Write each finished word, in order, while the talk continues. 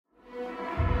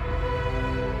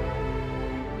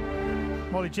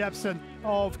Molly Jepson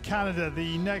of Canada,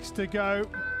 the next to go,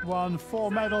 won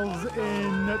 4 medals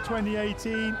in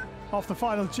 2018. Off the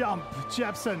final jump,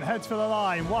 Jepson heads for the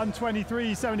line,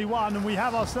 1:23.71, and we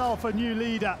have ourselves a new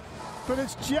leader. But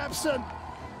it's Jepson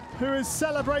who is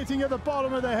celebrating at the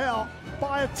bottom of the hill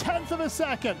by 1/10 of a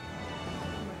second.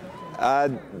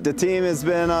 The team has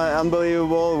been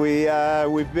unbelievable.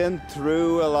 We've been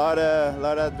through a lot of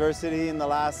adversity in the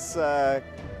last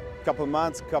couple of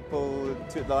months,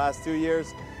 the last 2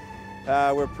 years.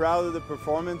 We're proud of the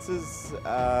performances.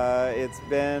 It's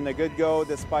been a good go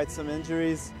despite some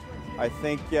injuries. I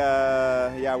think,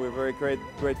 yeah, we're very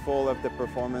grateful of the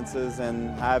performances,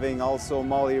 and having also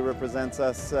Molly represents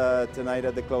us tonight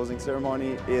at the closing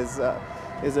ceremony is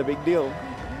a big deal.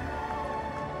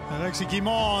 Alexis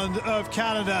Guimond of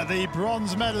Canada, the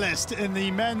bronze medalist in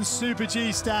the men's Super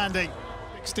G standing.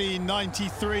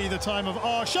 16:93, the time of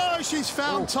Arsh. Oh, she's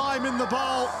found time in the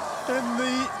bowl in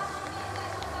the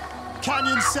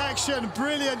canyon section.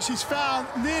 Brilliant. She's found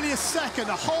nearly a second,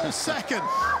 a whole second.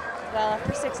 Well,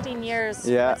 after 16 years,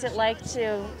 yeah. What's it like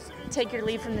to take your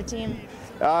leave from the team?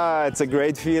 It's a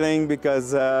great feeling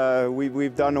because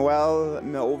we've done well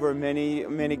over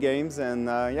many games, and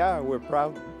yeah, we're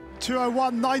proud.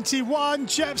 2:01.91,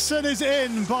 Jepson is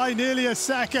in by nearly a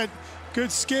second.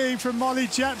 Good skiing from Molly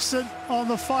Jepson on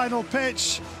the final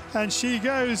pitch, and she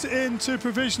goes into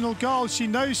provisional gold. She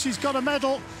knows she's got a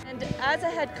medal. And as a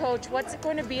head coach, what's it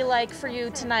going to be like for you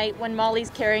tonight when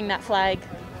Molly's carrying that flag?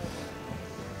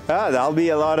 That'll be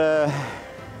a lot of...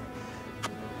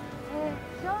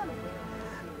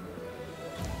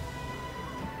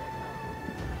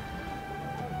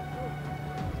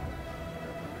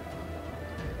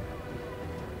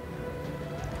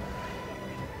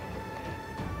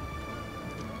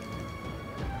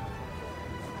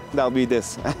 That'll be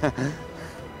this.